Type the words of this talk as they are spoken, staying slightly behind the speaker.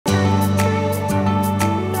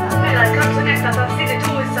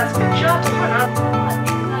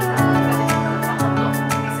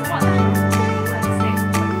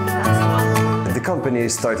The company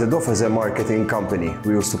started off as a marketing company.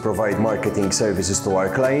 We used to provide marketing services to our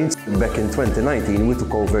clients. Back in 2019, we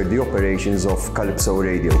took over the operations of Calypso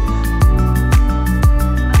Radio.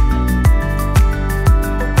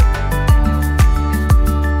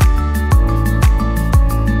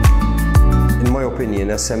 In my opinion,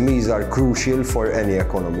 SMEs are crucial for any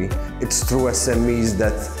economy. It's through SMEs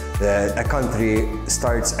that a country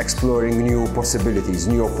starts exploring new possibilities,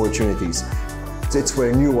 new opportunities. It's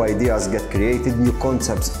where new ideas get created, new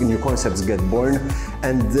concepts get born,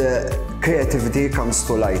 and creativity comes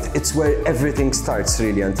to light. It's where everything starts,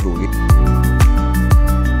 really and truly.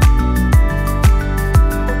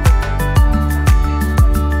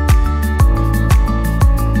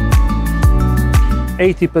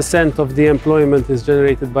 80% of the employment is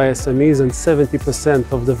generated by SMEs and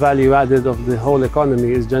 70% of the value added of the whole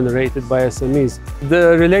economy is generated by SMEs.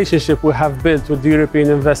 The relationship we have built with the European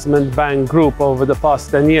Investment Bank Group over the past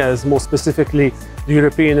 10 years, more specifically the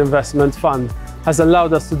European Investment Fund, has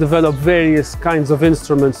allowed us to develop various kinds of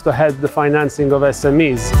instruments to help the financing of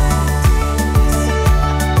SMEs.